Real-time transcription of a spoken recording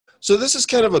So this is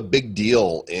kind of a big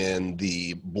deal in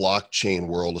the blockchain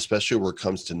world, especially where it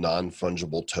comes to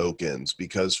non-fungible tokens,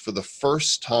 because for the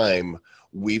first time,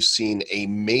 we've seen a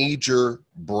major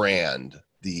brand,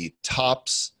 the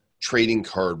Topps trading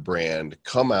card brand,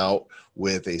 come out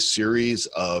with a series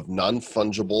of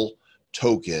non-fungible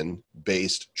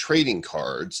token-based trading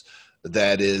cards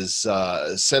that is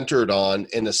centered on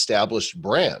an established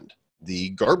brand,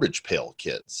 the Garbage Pail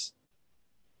Kids.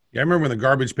 Yeah, I remember when the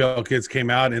Garbage Pail Kids came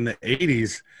out in the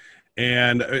 80s,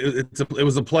 and it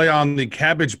was a play on the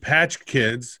Cabbage Patch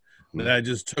Kids that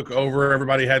just took over.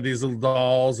 Everybody had these little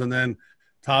dolls, and then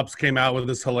Topps came out with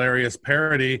this hilarious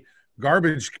parody,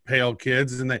 Garbage Pail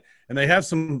Kids, and they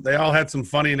all had some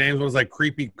funny names. What was like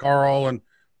Creepy Carl and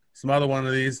some other one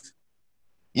of these.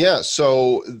 Yeah,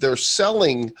 so they're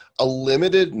selling a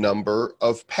limited number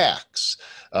of packs.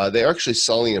 They're actually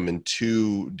selling them in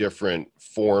two different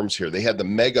forms here. They had the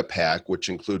mega pack, which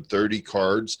include 30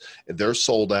 cards. They're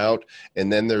sold out. And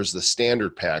then there's the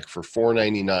standard pack for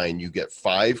 $4.99. You get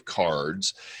 5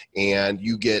 cards, and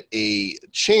you get a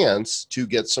chance to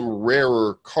get some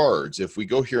rarer cards. If we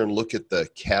go here and look at the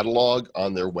catalog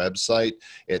on their website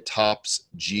at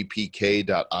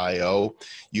topsgpk.io,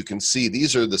 you can see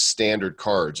these are the standard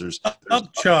cards. There's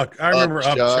Upchuck. I remember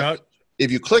Upchuck. If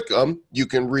you click them, you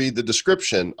can read the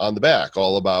description on the back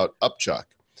all about Upchuck.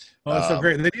 Oh, that's so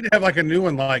great. They need to have like a new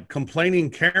one, like Complaining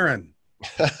Karen.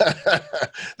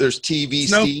 There's TV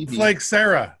Snowflake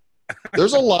Sarah.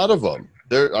 There's a lot of them.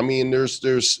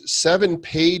 There's 7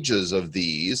 pages of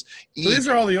these. So these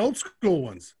are all the old school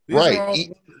ones. These right.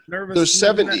 There's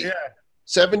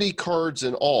 70 cards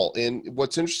in all. And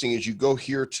what's interesting is you go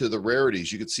here to the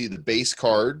rarities. You can see the base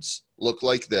cards look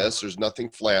like this. There's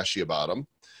nothing flashy about them.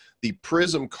 The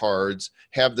prism cards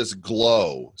have this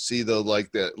glow. See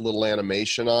that little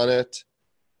animation on it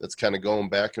that's kind of going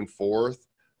back and forth.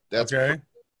 That's okay.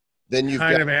 Then you've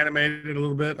kind of animated a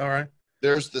little bit. All right.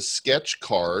 There's the sketch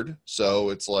card.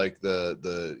 So it's like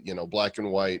the black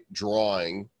and white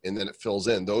drawing, and then it fills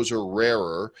in. Those are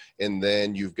rarer. And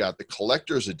then you've got the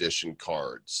collector's edition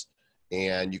cards.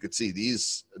 And you could see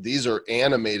these are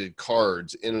animated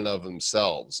cards in and of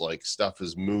themselves, like stuff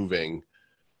is moving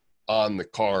on the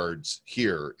cards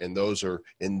here, and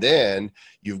then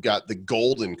you've got the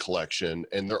golden collection,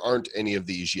 and there aren't any of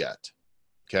these yet.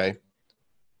 Okay,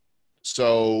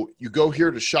 so you go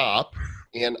here to shop,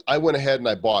 and I went ahead and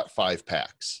I bought 5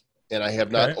 packs, and I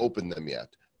have not opened them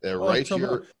yet. They're right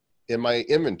here in my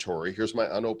inventory. Here's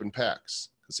my unopened packs.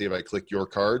 See if I click your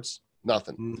cards.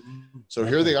 Nothing. So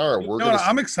here they are.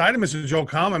 I'm excited, Mr. Joel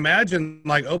Comm. Imagine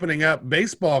like opening up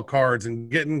baseball cards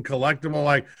and getting collectible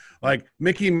like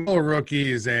Mickey Miller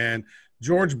rookies and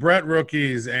George Brett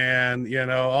rookies and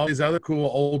all these other cool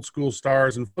old school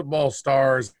stars and football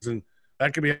stars, and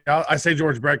that could be. I say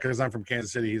George Brett because I'm from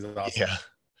Kansas City. He's awesome. Yeah.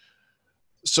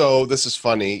 So this is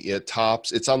funny.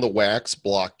 It's on the Wax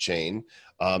blockchain.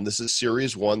 This is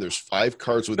series 1. There's 5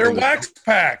 cards with. They're wax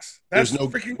packs. That's no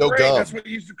freaking no great. gum. That's what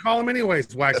you used to call them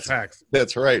anyways, wax packs.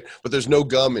 That's right. But there's no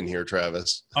gum in here,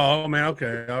 Travis. Oh, man.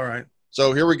 Okay. All right.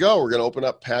 So here we go. We're going to open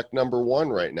up pack number 1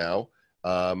 right now.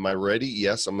 Am I ready?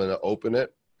 Yes, I'm going to open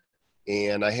it.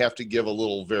 And I have to give a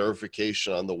little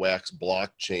verification on the Wax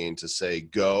blockchain to say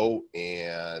go.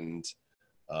 And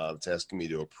it's asking me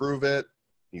to approve it.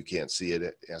 You can't see it.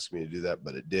 It asked me to do that,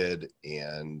 but it did.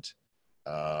 And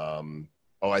I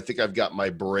think I've got my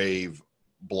Brave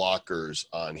blockers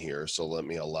on here. So let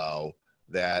me allow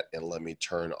that, and let me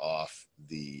turn off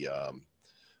the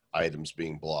items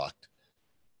being blocked.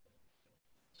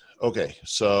 Okay,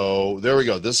 so there we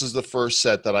go. This is the first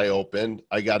set that I opened.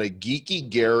 I got a Geeky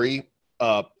Gary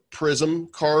Prism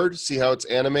card. See how it's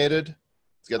animated?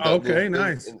 It's got that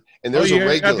nice. And there's a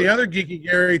regular. Got the other Geeky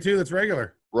Gary too. That's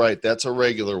regular. Right, that's a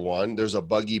regular one. There's a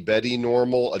Buggy Betty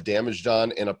normal, a Damaged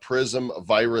On, and a Prism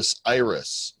Virus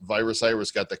Iris. Virus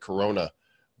Iris got the corona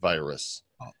virus.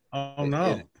 Oh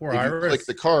no, poor Iris. If you click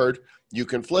the card, you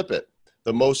can flip it.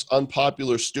 The most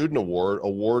unpopular student award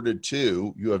awarded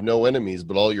to You Have No Enemies,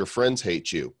 but all your friends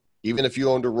hate you. Even if you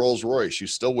owned a Rolls Royce, you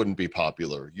still wouldn't be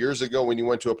popular. Years ago when you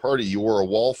went to a party, you wore a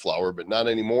wallflower, but not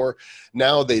anymore.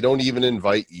 Now they don't even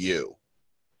invite you.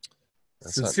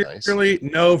 That's Sincerely, not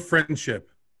nice. No friendship.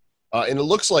 And it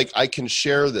looks like I can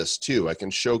share this too. I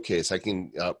can showcase. I can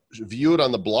view it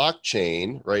on the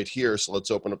blockchain right here. So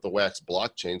let's open up the Wax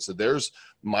blockchain. So there's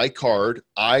my card.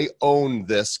 I own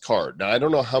this card. Now, I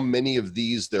don't know how many of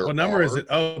these there are. What number is it?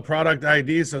 Oh, product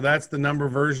ID. So that's the number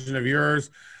version of yours.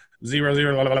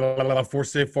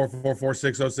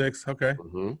 0046444606. Okay.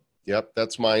 Mm-hmm. Yep,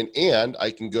 that's mine. And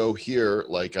I can go here,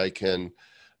 like I can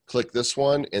click this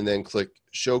one and then click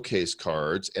showcase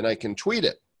cards, and I can tweet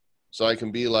it. So I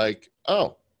can be like,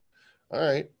 oh, all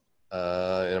right.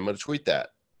 And I'm going to tweet that.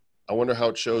 I wonder how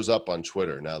it shows up on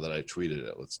Twitter now that I tweeted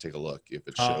it. Let's take a look if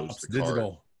it shows the card.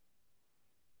 Digital.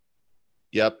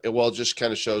 Yep. It just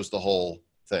kind of shows the whole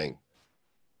thing.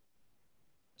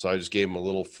 So I just gave him a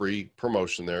little free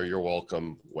promotion there. You're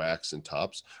welcome, Wax and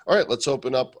Tops. All right, let's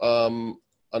open up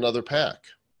another pack.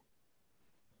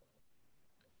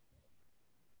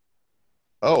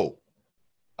 Oh,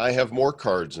 I have more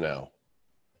cards now.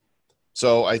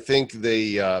 So I think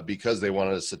they, because they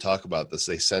wanted us to talk about this,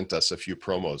 they sent us a few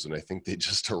promos, and I think they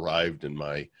just arrived in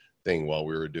my thing while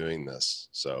we were doing this.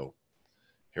 So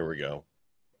here we go.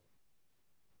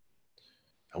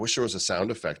 I wish there was a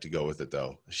sound effect to go with it,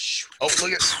 though. Oh,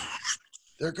 look at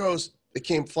there it goes. It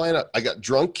came flying up. I got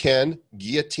Drunk Ken,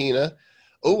 Guillotina.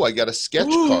 Oh, I got a sketch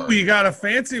card. You got a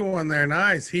fancy one there.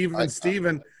 Nice. Heavin'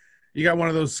 Steven. You got one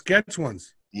of those sketch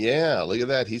ones. Yeah, look at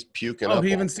that. He's puking up. Oh,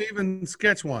 Heavin' Steven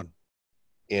sketch one.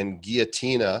 And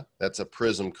Guillotina, that's a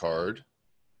Prism card.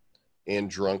 And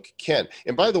Drunk Ken.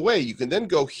 And by the way, you can then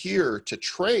go here to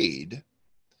trade,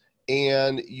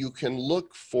 and you can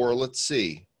look for, let's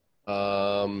see,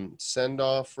 send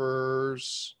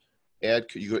offers,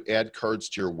 you add cards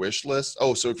to your wish list.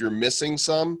 Oh, so if you're missing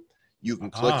some, you can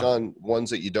click on ones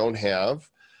that you don't have.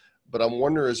 But I'm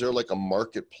wondering, is there like a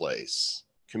marketplace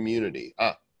community?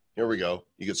 Here we go.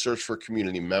 You can search for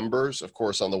community members. Of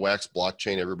course, on the Wax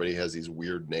blockchain, everybody has these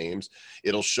weird names.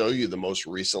 It'll show you the most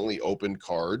recently opened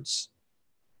cards.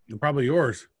 Probably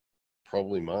yours.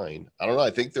 Probably mine. I don't know.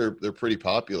 I think they're pretty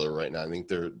popular right now. I think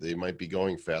they might be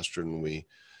going faster than we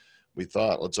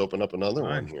thought. Let's open up another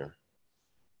one here.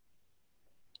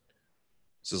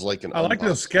 This is like an. I like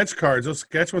those sketch cards. Those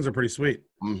sketch ones are pretty sweet.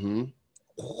 Mm-hmm.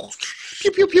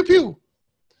 Pew pew pew pew.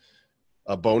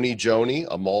 A Boney Joni,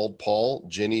 a Mauled Paul,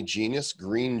 Ginny Genius,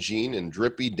 Green Jean, and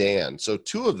Drippy Dan. So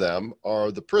 2 of them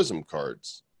are the Prism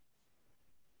cards.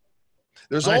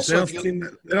 There's also they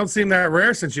don't seem that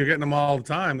rare since you're getting them all the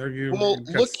time. Well,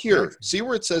 look here. See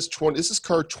where it says 20. This is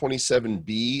card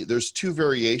 27B. There's 2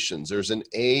 variations. There's an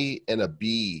A and a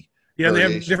B. Yeah, variation.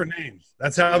 They have different names.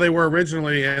 That's how they were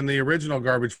originally in the original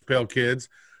Garbage Pail Kids.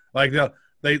 Like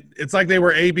it's like they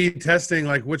were A/B testing,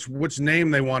 like which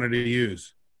name they wanted to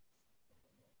use.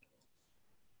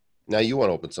 Now you want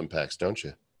to open some packs, don't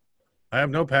you? I have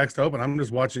no packs to open. I'm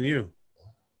just watching you.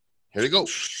 Here you go.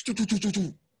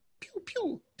 Pew,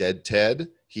 pew. Dead Ted,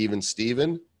 Heavin'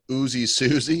 Steven, Uzi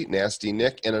Susie, Nasty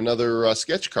Nick, and another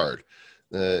sketch card.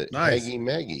 Nice. Maggie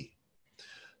Maggie.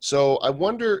 So I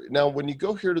wonder, now when you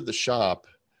go here to the shop,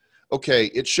 okay,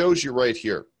 it shows you right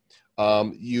here.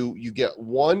 You get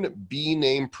 1 B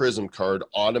name Prism card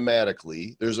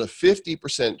automatically. There's a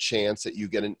 50% chance that you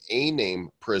get an A name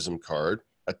Prism card,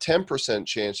 a 10%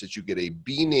 chance that you get a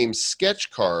B name sketch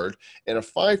card, and a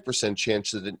 5%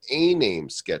 chance that an A name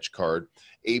sketch card,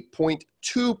 a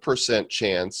 0.2%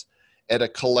 chance at a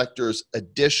collector's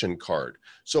edition card.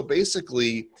 So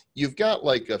basically, you've got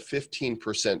like a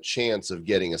 15% chance of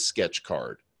getting a sketch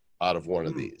card out of one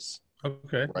of these.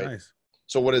 Okay, right? Nice.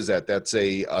 So what is that? That's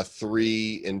a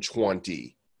 3 in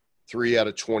 20. 3 out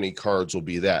of 20 cards will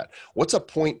be that. What's a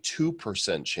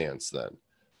 0.2% chance then?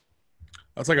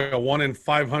 That's like a 1 in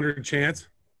 500 chance.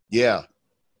 Yeah.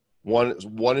 1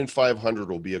 in 500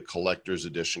 will be a collector's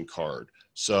edition card.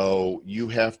 So you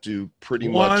have to pretty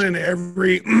much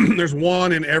there's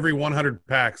 1 in every 100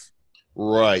 packs.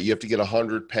 Right. You have to get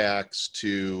 100 packs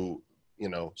to,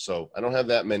 so I don't have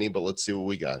that many, but let's see what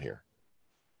we got here.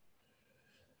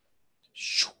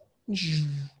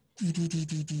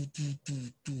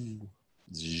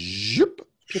 Zip.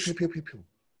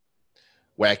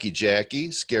 Wacky Jackie,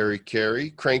 Scary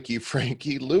Carrie, Cranky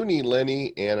Frankie, Loony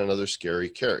Lenny, and another Scary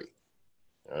Carrie.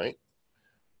 All right.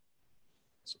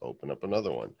 Let's open up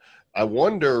another one. I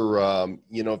wonder,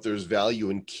 if there's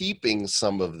value in keeping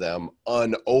some of them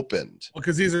unopened. Well,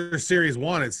 because these are Series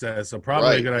 1, it says, so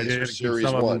probably a good idea to keep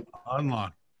some of them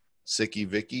unlocked. Sicky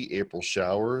Vicky, April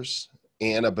Showers,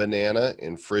 Anna Banana,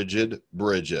 and Frigid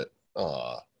Bridget.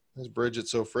 Aw, is Bridget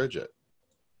so frigid?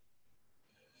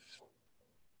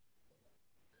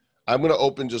 I'm going to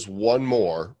open just one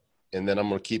more, and then I'm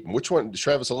going to keep them. Which one?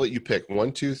 Travis, I'll let you pick.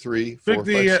 1, 2, 3, 4, 5,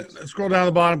 6. Scroll down to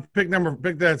the bottom. Pick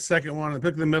that second one, and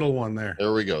pick the middle one there.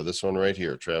 There we go. This one right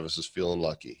here. Travis is feeling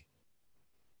lucky.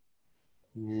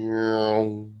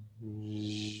 Here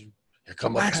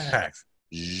come the packs.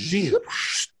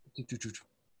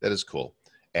 That is cool.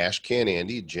 Ash Can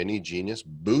Andy, Jenny Genius,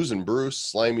 Booze and Bruce,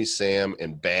 Slimy Sam,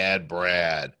 and Bad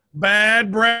Brad.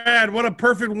 Bad Brad. What a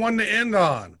perfect one to end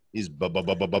on. He's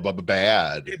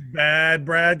bad. It's Bad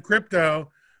Brad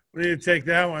Crypto. We need to take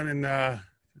that one and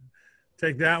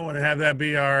Take that one and have that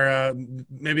be our.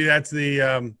 Maybe that's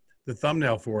the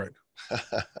thumbnail for it.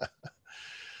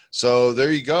 So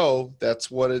there you go.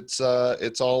 That's what it's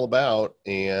all about.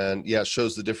 And yeah, it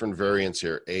shows the different variants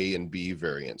here, A and B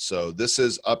variants. So this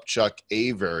is Upchuck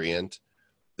A variant.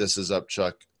 This is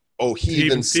Upchuck. Oh,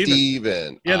 Heathen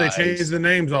Steven. Yeah, they change the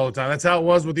names all the time. That's how it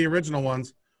was with the original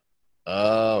ones.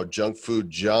 Oh, Junk Food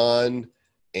John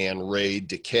and Ray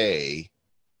Decay.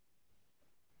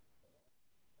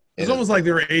 It's almost like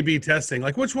they were A/B testing.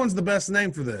 Like, which one's the best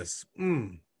name for this?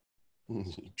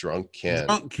 Drunk Ken.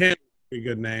 Drunk Ken. A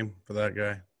good name for that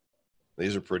guy.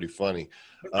 These are pretty funny.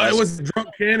 It was Drunk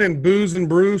Ken and Booze and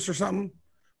Bruce or something.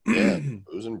 Yeah,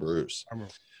 Booze and Bruce.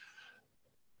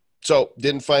 So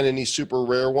didn't find any super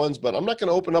rare ones, but I'm not going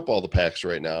to open up all the packs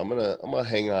right now. I'm gonna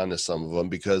hang on to some of them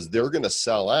because they're going to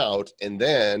sell out, and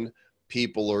then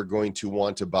people are going to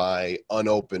want to buy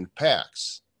unopened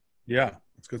packs. Yeah,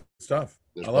 it's good stuff.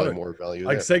 There's I love probably it. more value.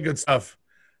 Like, say good stuff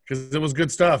because it was good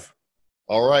stuff.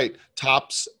 All right,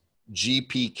 topsgpk.io.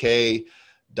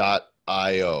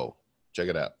 Check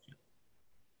it out.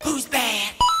 Who's back?